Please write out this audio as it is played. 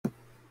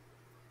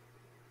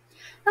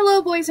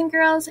Hello, boys and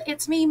girls.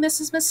 It's me,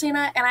 Mrs.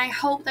 Messina, and I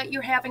hope that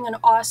you're having an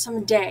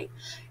awesome day.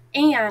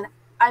 And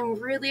I'm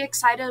really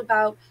excited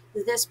about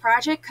this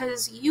project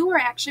because you are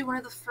actually one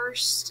of the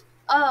first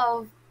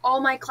of all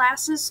my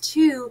classes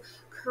to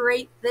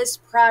create this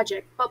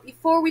project. But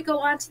before we go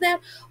on to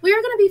that, we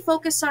are going to be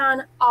focused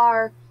on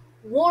our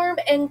warm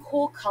and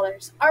cool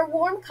colors. Our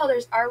warm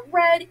colors are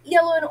red,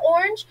 yellow, and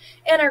orange,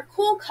 and our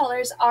cool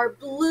colors are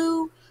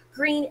blue,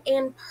 green,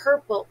 and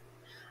purple.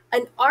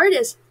 An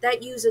artist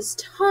that uses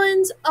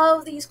tons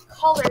of these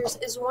colors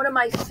is one of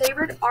my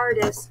favorite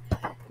artists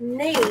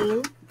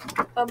named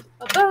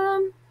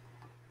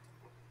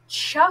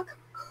Chuck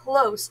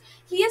Close.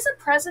 He is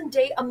a present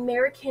day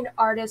American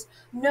artist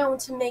known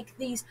to make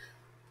these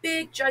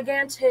big,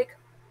 gigantic,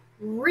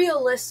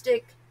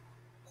 realistic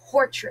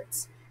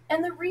portraits.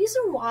 And the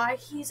reason why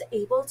he's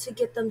able to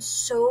get them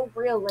so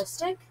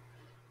realistic,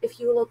 if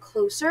you look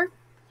closer,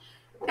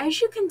 as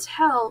you can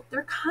tell,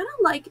 they're kind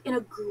of like in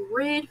a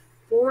grid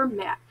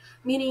format,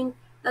 meaning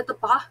that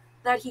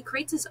that he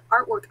creates his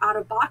artwork out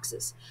of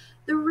boxes.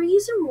 The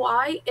reason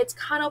why it's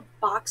kind of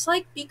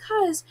box-like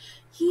because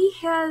he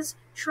has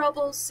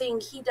trouble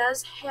seeing. He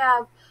does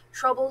have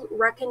trouble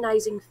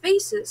recognizing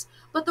faces,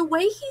 but the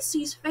way he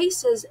sees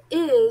faces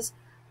is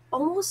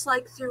almost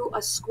like through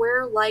a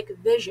square-like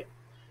vision.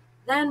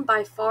 Then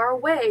by far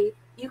away,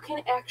 you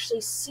can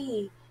actually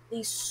see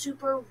these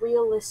super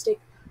realistic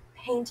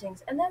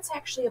paintings. And that's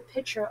actually a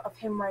picture of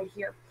him right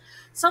here.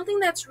 Something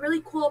that's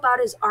really cool about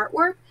his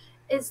artwork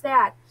is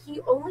that he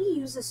only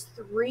uses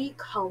three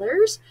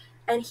colors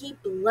and he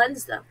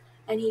blends them.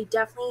 And he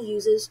definitely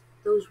uses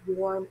those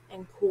warm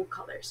and cool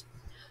colors.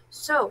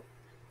 So,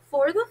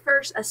 for the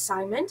first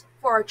assignment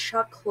for our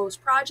Chuck Close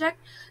project,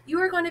 you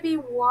are going to be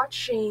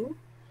watching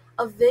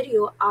a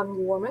video on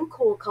warm and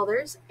cool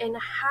colors and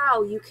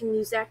how you can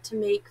use that to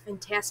make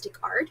fantastic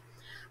art.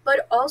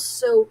 But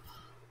also,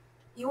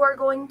 you are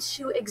going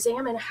to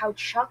examine how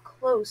Chuck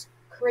Close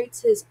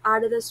creates his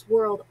out of this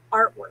world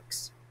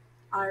artworks.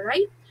 All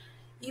right?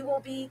 You will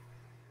be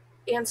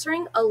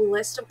answering a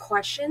list of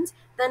questions,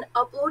 then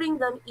uploading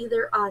them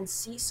either on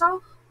Seesaw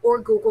or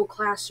Google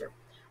Classroom.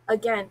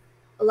 Again,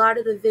 a lot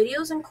of the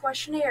videos and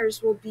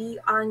questionnaires will be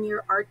on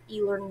your art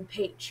e-learning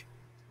page.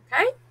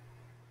 Okay?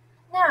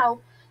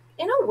 Now,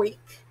 in a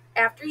week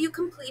after you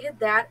completed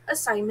that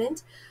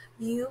assignment,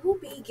 you will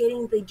be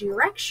getting the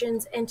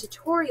directions and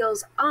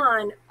tutorials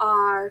on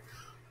our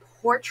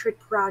portrait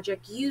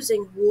project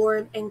using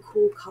warm and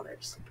cool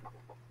colors.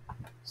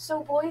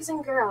 So, boys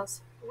and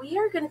girls, we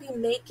are going to be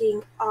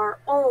making our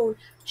own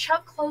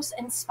Chuck Close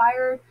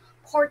inspired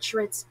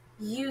portraits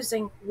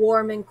using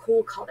warm and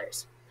cool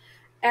colors.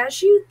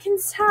 As you can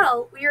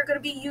tell, we are going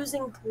to be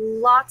using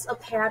lots of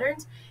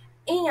patterns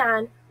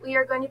and we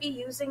are going to be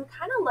using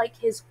kind of like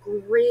his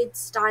grid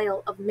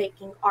style of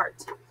making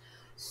art.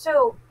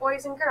 So,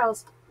 boys and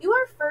girls, you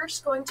are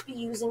first going to be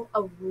using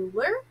a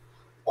ruler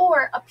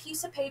or a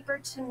piece of paper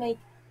to make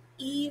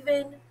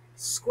even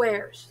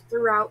squares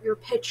throughout your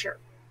picture.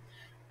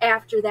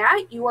 After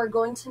that, you are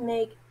going to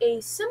make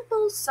a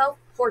simple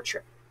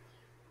self-portrait.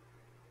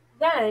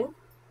 Then,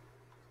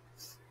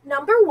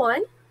 number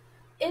one,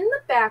 in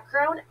the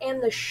background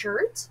and the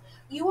shirt,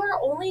 you are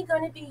only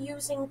going to be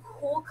using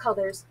cool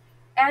colors.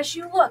 As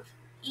you look,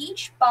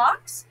 each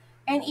box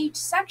and each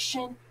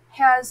section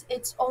has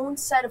its own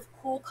set of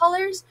cool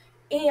colors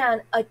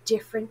and a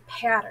different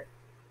pattern.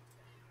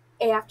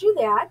 After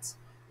that,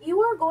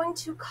 you are going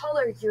to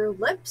color your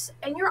lips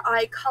and your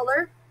eye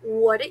color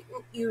what it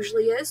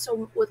usually is.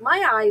 So with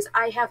my eyes,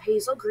 I have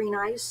hazel green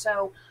eyes,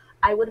 so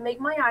I would make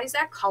my eyes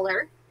that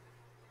color.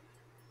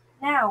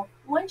 Now,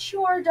 once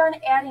you are done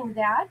adding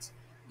that,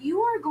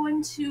 you are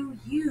going to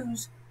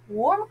use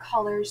warm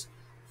colors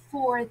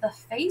for the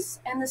face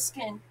and the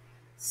skin.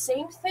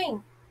 Same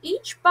thing,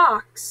 each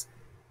box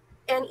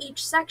and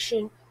each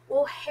section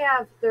will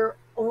have their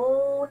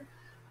own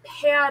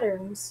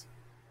patterns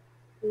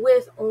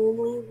with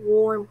only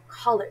warm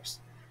colors.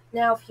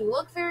 Now, if you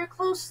look very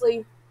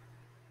closely,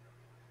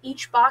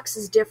 each box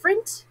is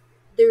different.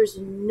 There's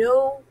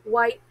no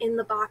white in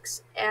the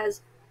box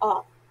as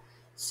all.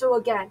 So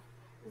again,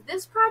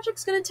 this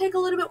project's going to take a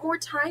little bit more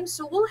time,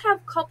 so we'll have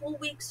a couple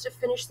weeks to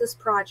finish this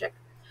project.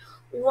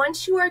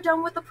 Once you are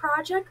done with the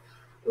project,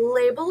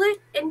 label it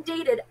and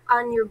date it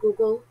on your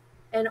Google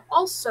and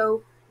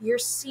also your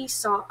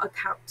Seesaw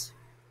account.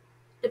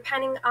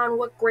 Depending on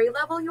what grade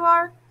level you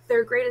are,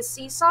 third grade is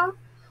Seesaw,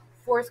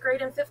 fourth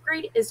grade and fifth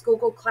grade is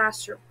Google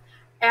Classroom.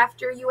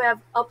 After you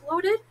have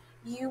uploaded,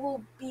 you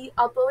will be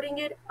uploading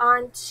it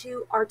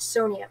onto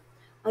Artsonia.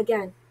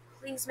 Again,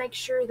 please make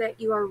sure that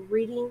you are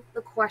reading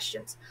the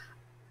questions.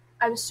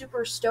 I'm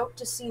super stoked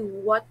to see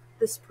what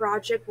this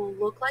project will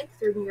look like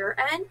through your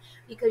end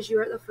because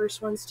you're the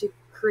first ones to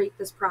create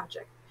this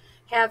project.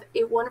 Have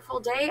a wonderful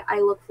day. I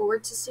look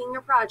forward to seeing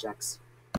your projects.